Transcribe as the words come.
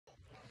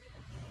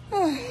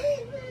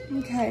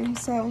Okay,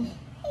 so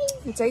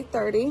it's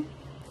 8:30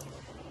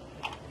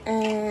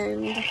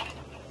 and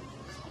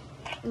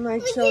my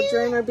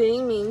children are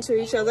being mean to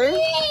each other.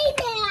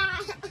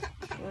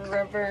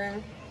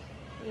 River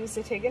needs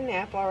to take a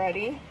nap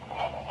already.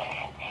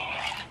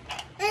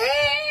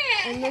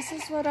 And this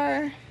is what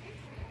our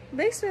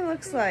basement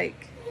looks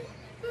like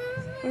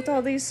with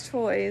all these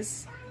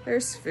toys.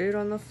 There's food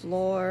on the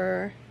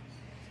floor.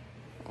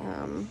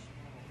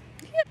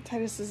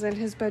 Titus is in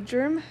his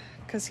bedroom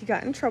because he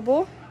got in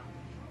trouble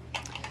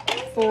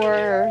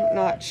for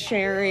not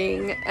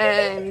sharing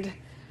and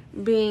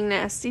being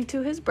nasty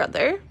to his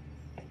brother,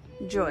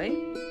 Joy.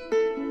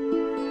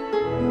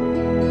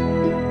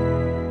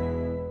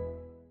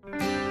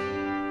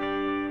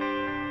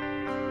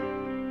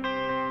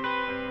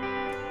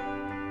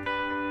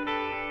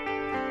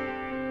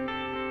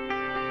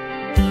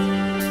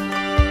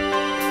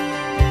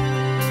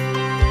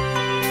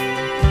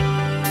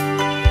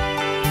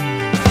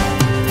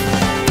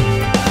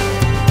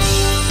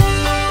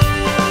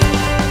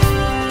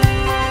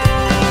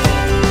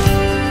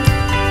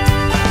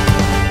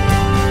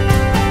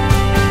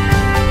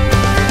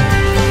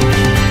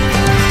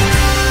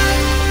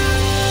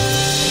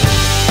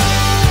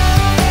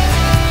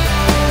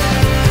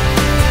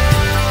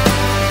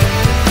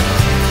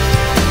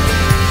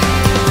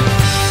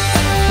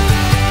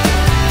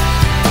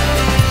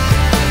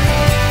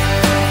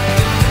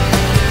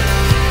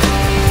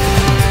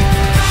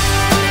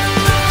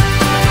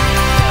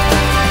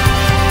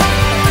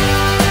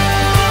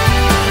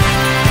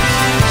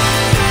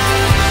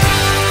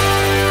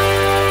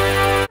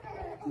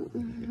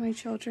 My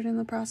children in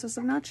the process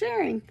of not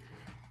sharing.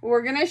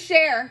 We're gonna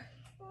share.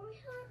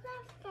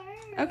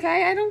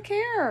 Okay, I don't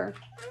care.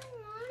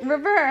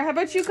 River, how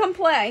about you come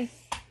play?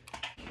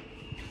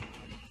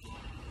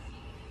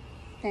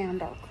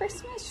 Found our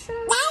Christmas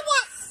shirt.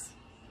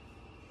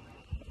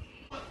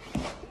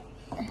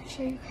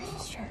 Show your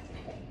Christmas shirt.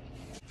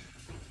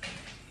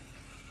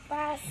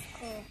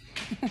 Basket.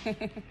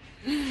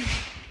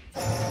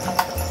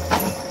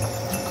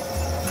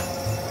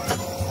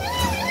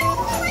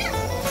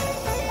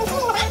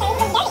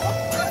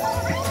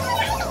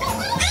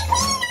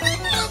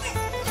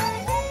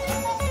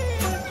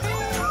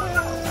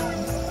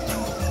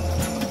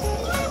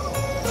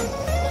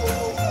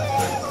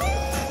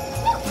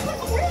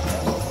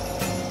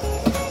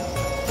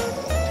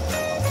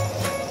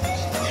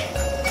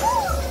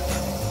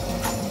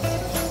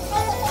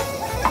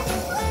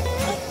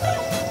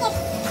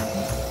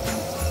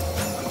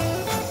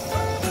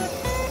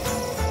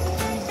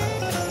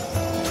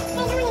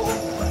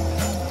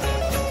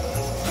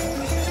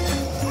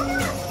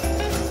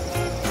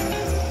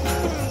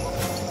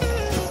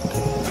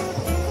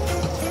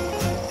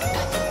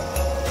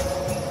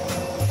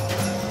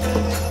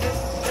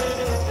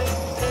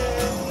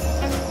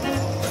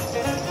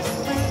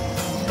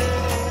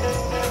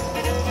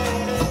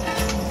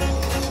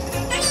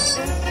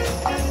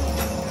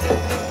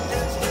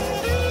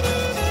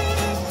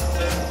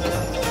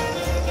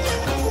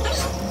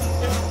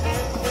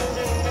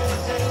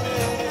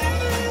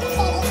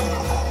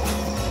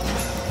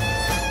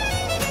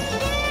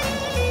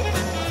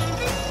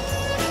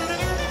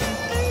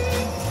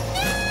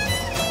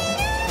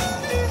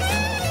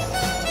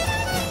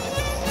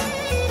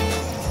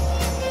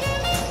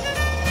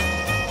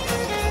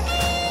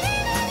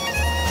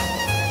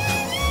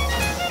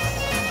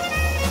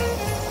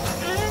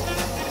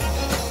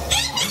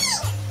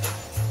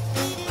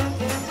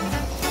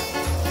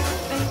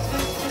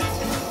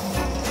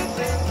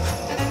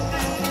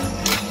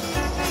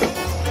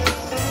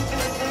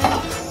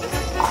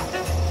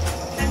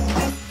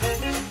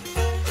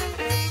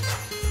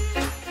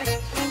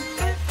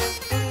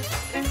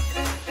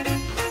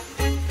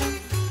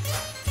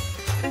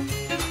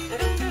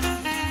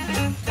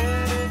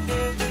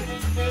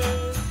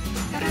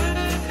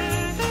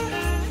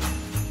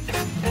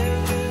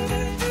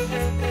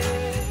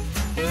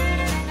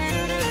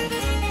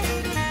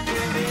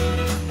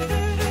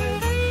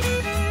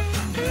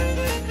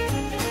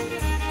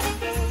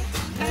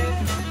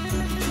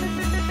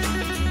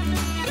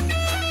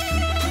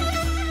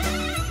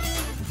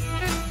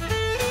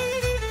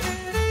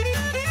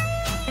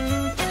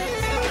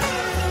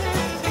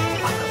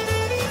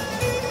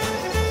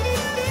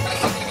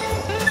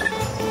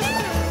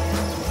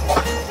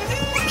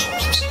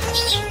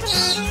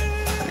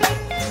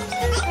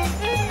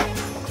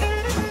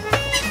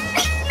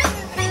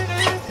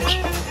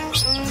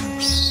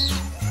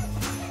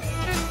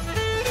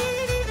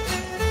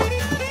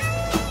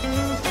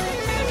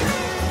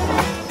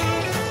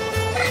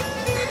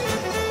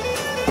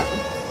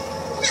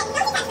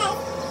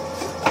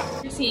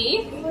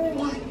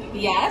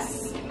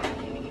 Yes.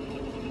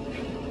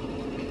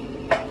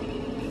 All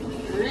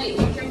right,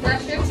 you can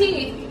brush your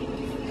teeth.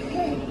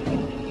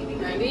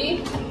 Ready?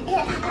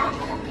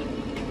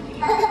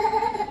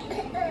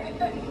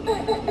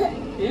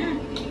 Here.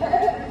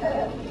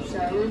 Show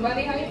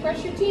everybody how you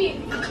brush your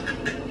teeth.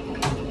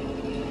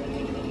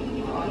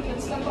 Oh,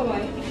 get stuff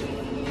away.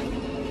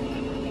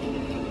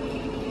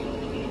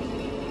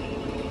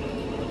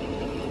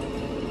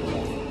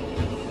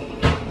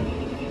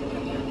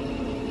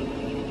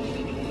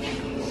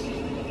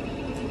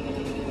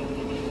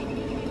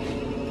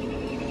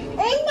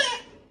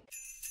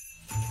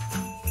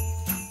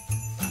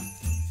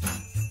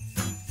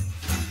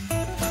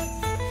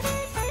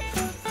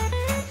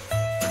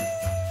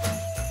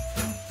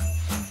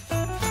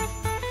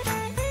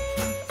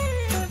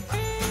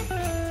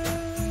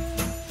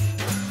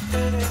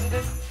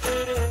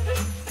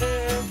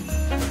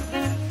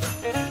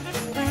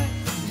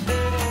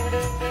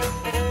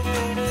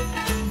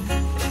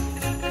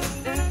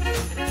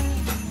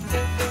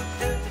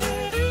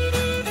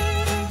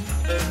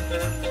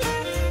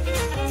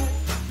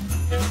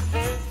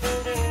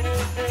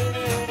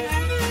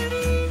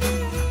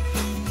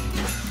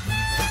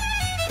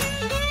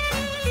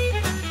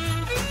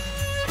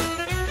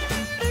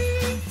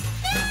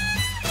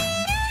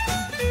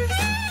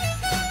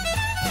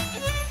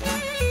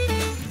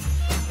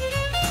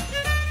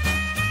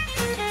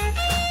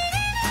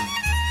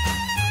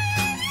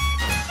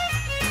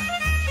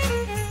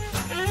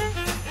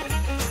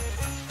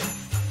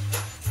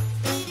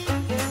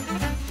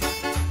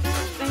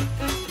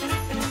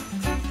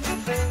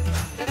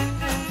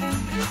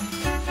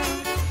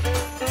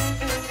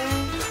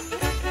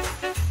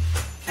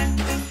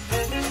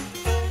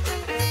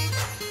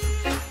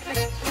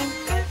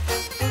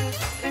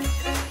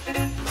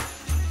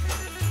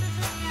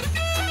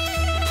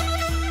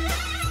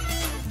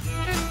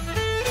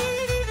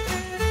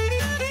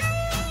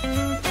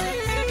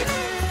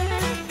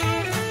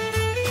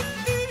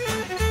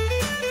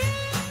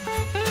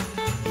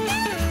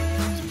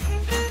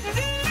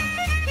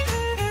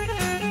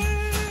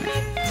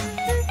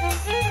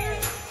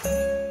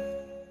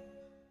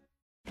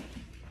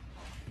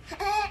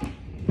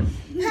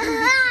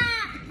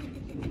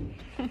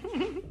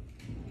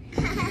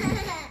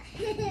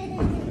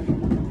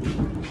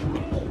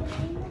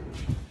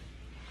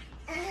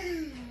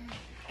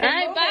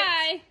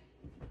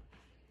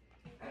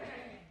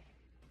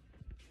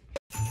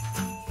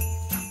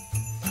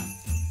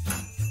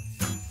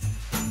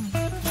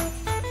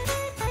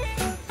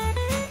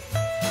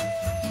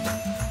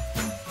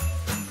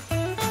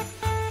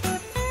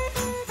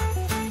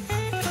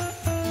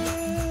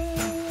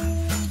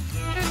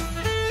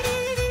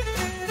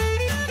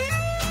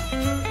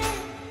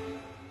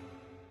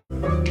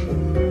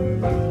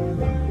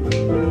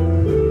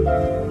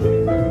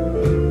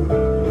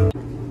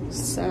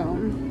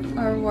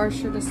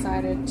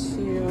 decided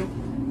to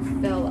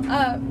fill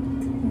up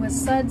with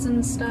suds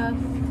and stuff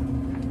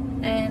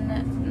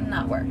and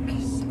not work.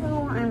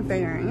 So I'm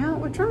figuring out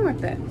what's wrong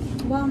with it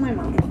while my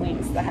mom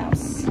cleans the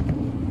house.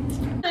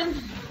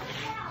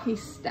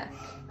 He's stuck.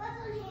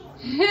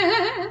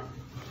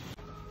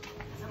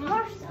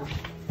 More stuff.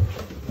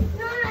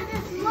 No,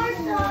 this more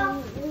stuff.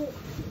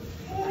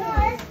 No,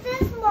 it's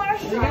this more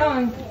stuff. Where are you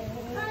going?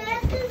 No,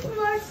 it's this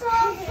more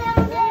stuff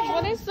down there.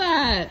 What is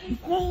that?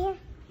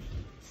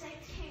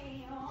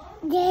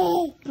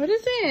 What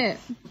is it?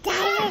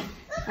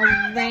 A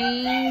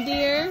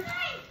reindeer?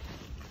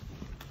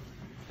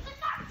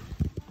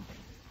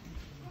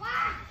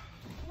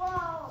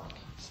 Whoa.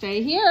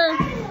 Stay here.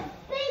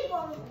 Big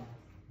one.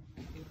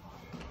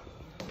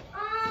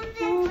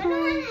 There's a little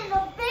one and a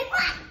big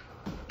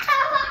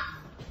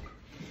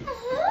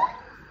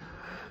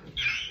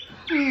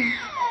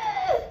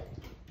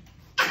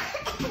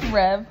one.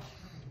 Rev.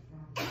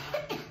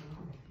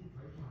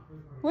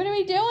 What are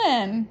we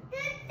doing?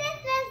 This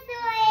way.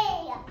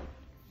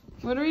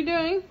 What are we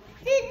doing?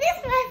 This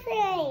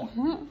way.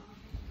 Huh?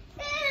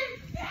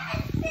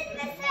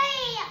 This way.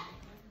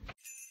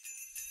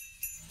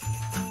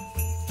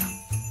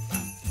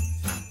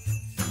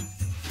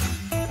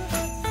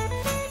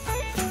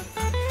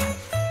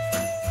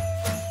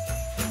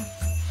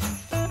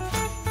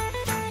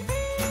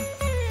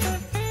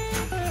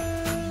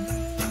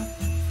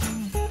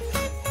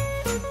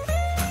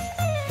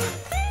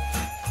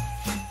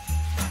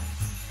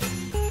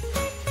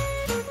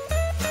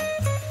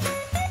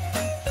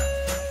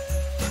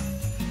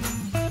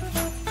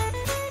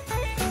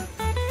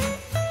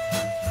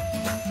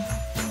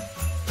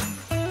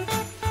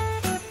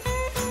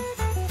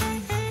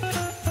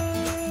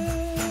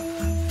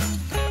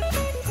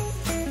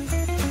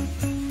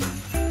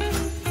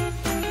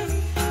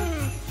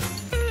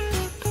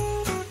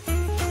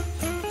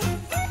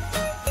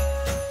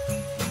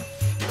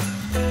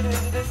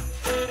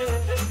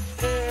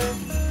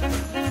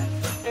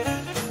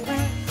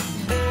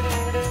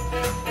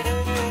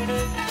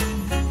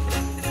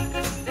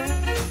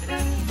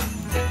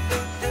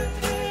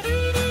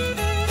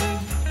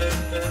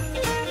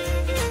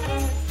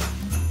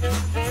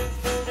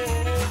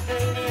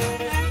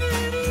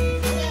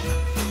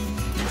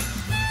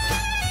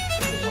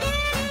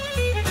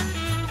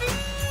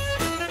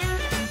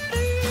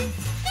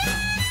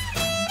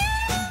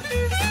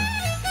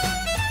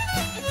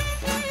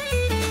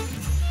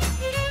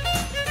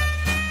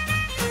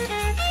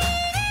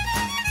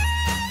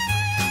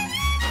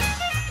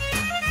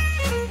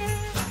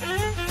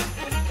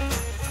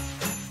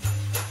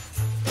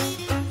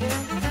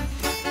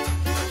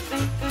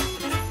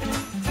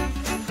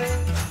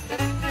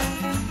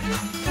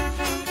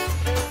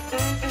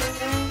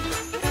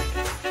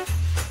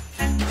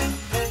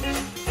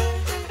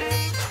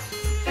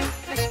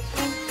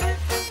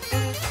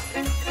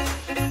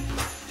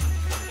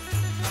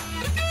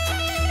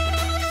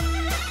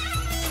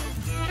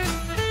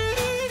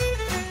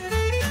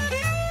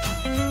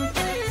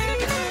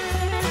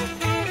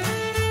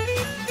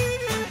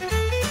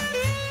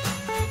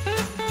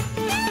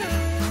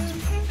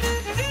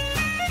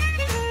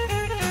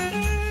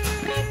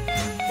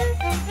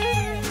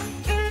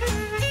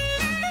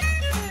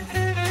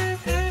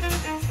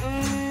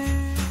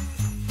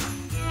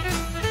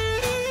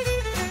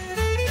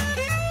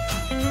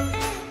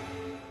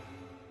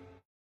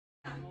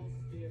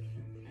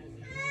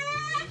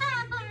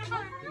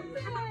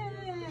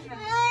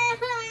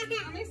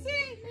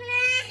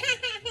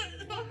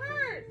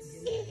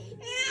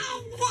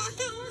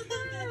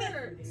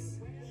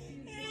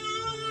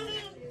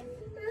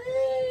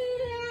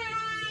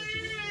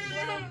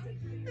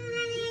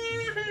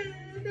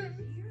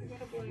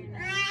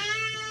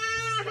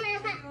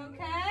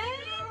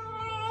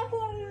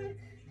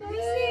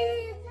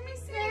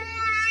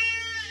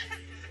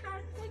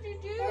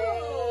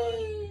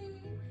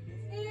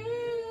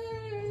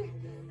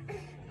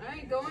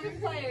 Go in and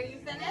play. Are you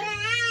finished?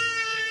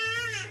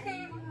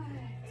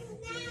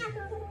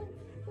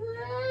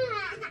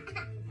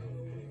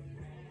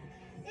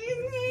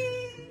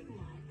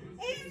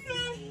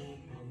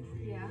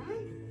 Yeah?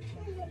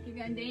 You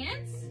gonna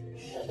dance?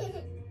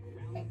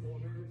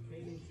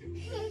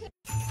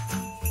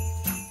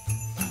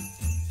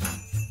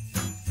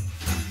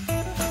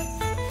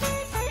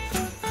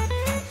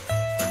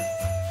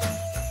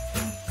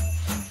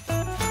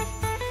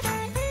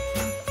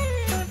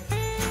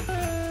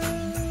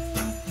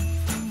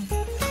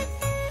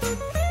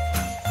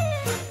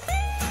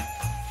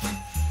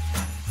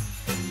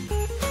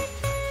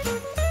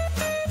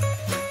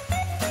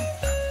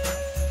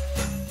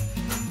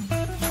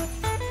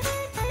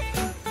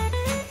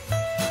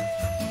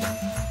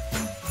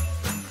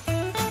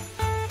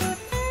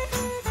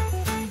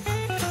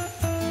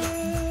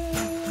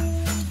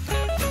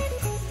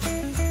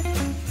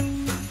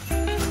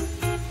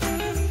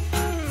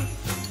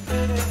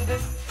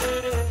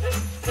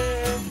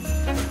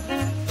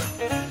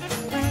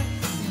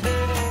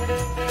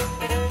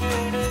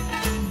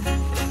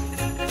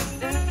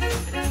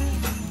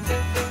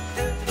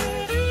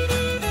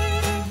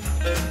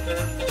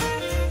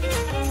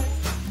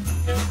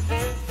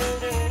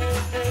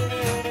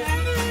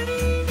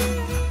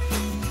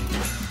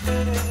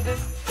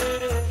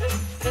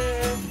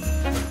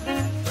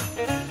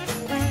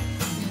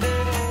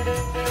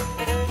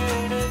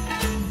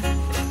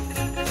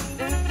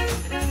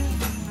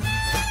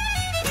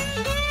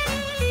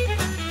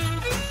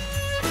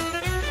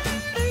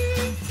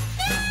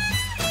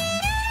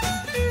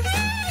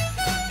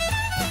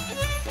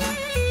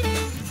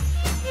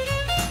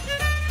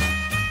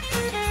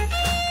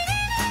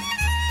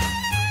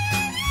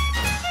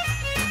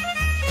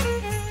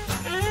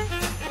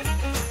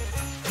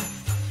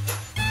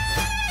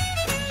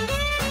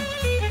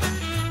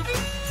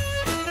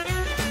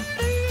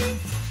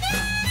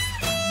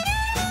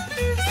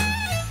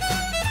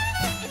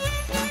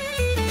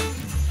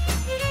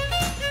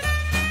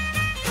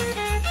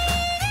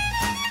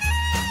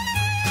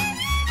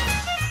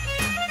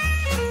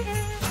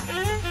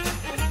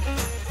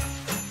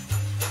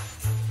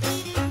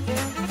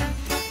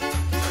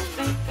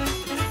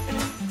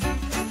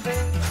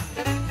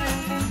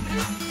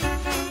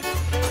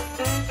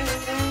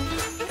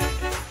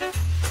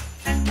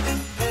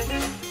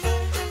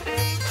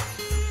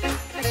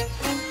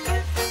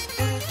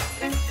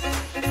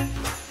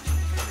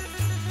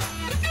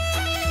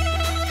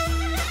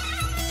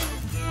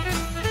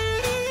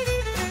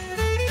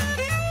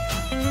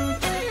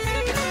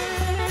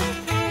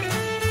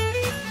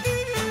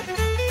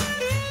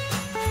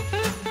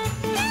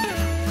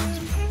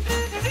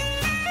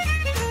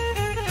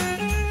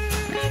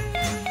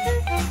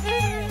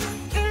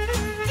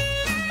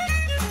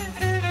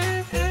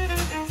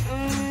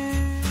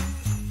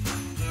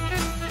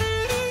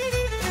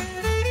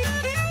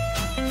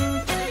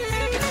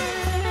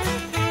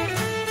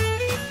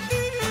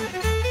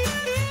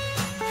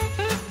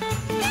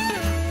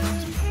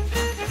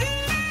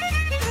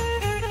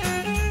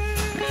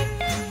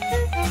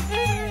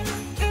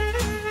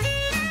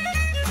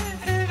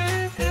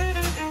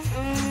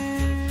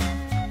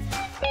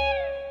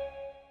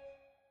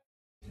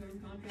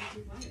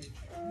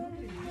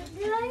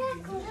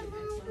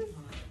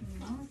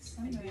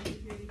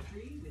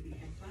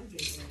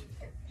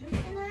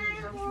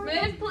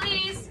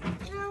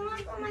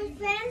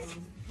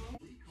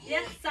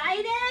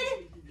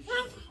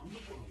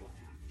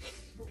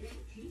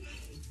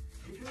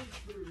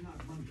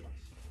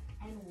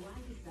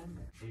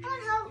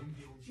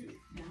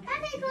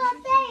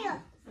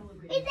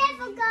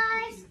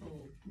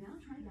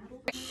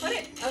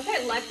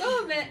 Okay, let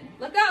go of it.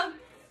 Let go.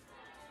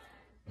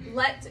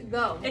 Let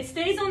go. It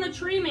stays on the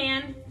tree,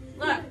 man.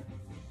 Look.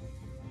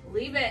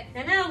 Leave it.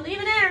 No, leave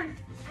it there.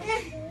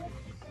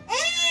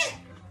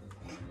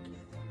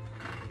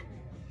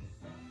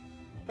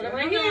 Put it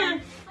right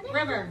here.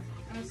 River.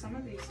 Oh, some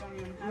of these don't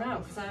even have No,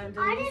 because I I didn't use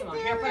didn't them on.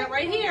 do Here, put it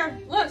right here.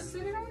 Look,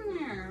 sit it on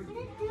there. I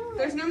didn't do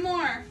There's it. no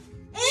more.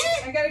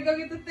 I gotta go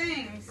get the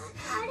things.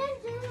 I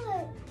didn't do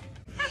it.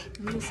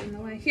 I'm just in the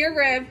way. Here,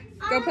 Riv.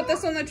 Go put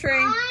this on the tree.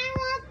 I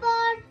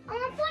want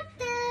to put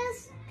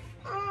this.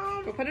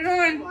 Go put it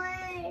on.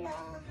 Wait.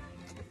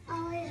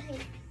 Oh, wait.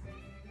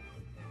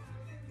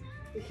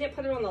 You can't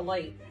put it on the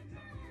light.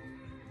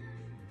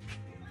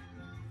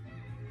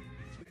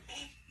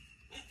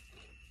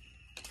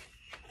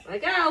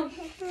 Let go.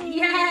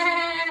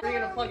 Yeah. We're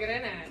gonna plug it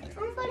in at.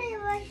 I'm putting it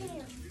right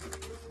here.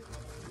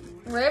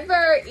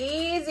 River,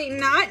 easy.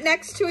 Not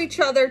next to each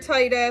other,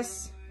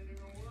 Titus.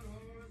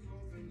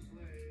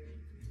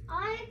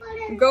 I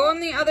put it. Go on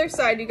the other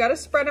side. You gotta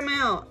spread them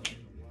out.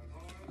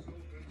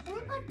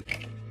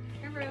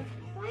 Here, Riv.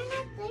 Why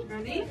not take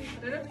Ready?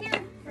 Put it up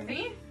here.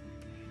 Ready?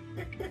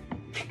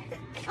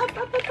 Up,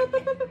 up, up, up,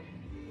 up, up.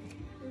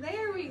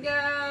 There we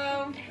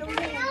go.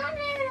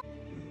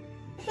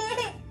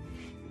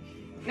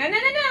 No, no, no,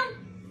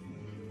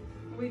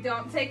 no. We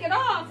don't take it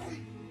off.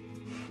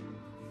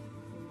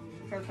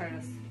 Here,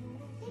 Titus.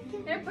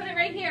 Here, put it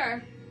right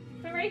here.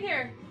 Put it right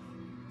here.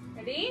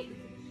 Ready?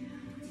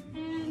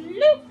 And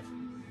loop.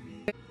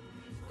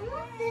 I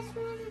want this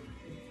one.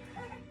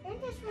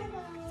 And this one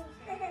goes.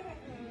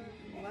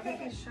 Let it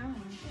get shown.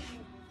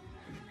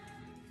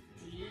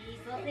 These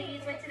little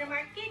piggies went to the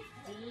market.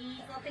 These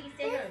little piggies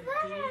stayed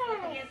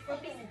home. These little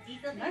piggies, these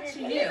little That's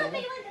piggies. you. What's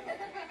me?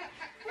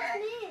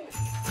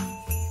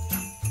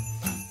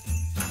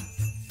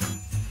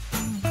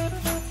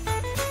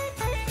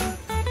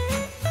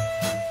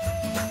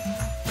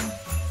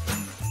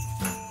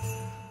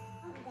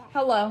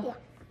 Hello.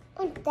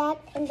 Yeah. And that,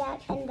 and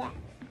that, and that.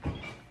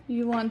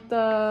 You want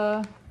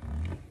the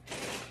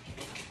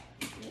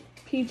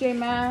PJ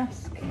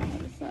mask?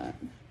 What is that?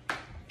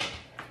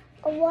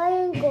 A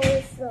wine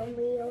goes from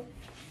you.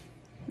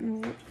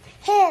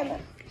 Him.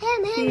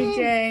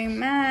 PJ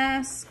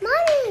mask.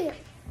 Mommy.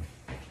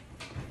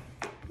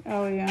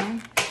 Oh yeah.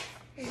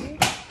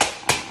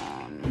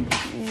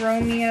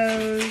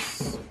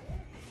 Romeo's.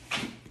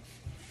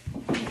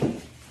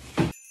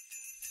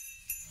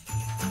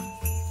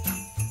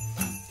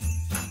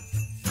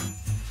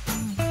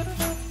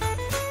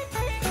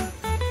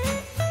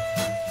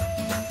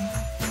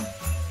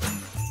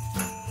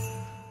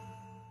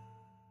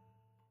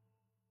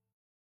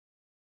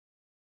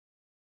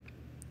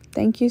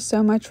 Thank you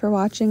so much for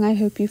watching. I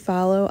hope you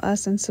follow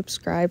us and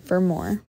subscribe for more.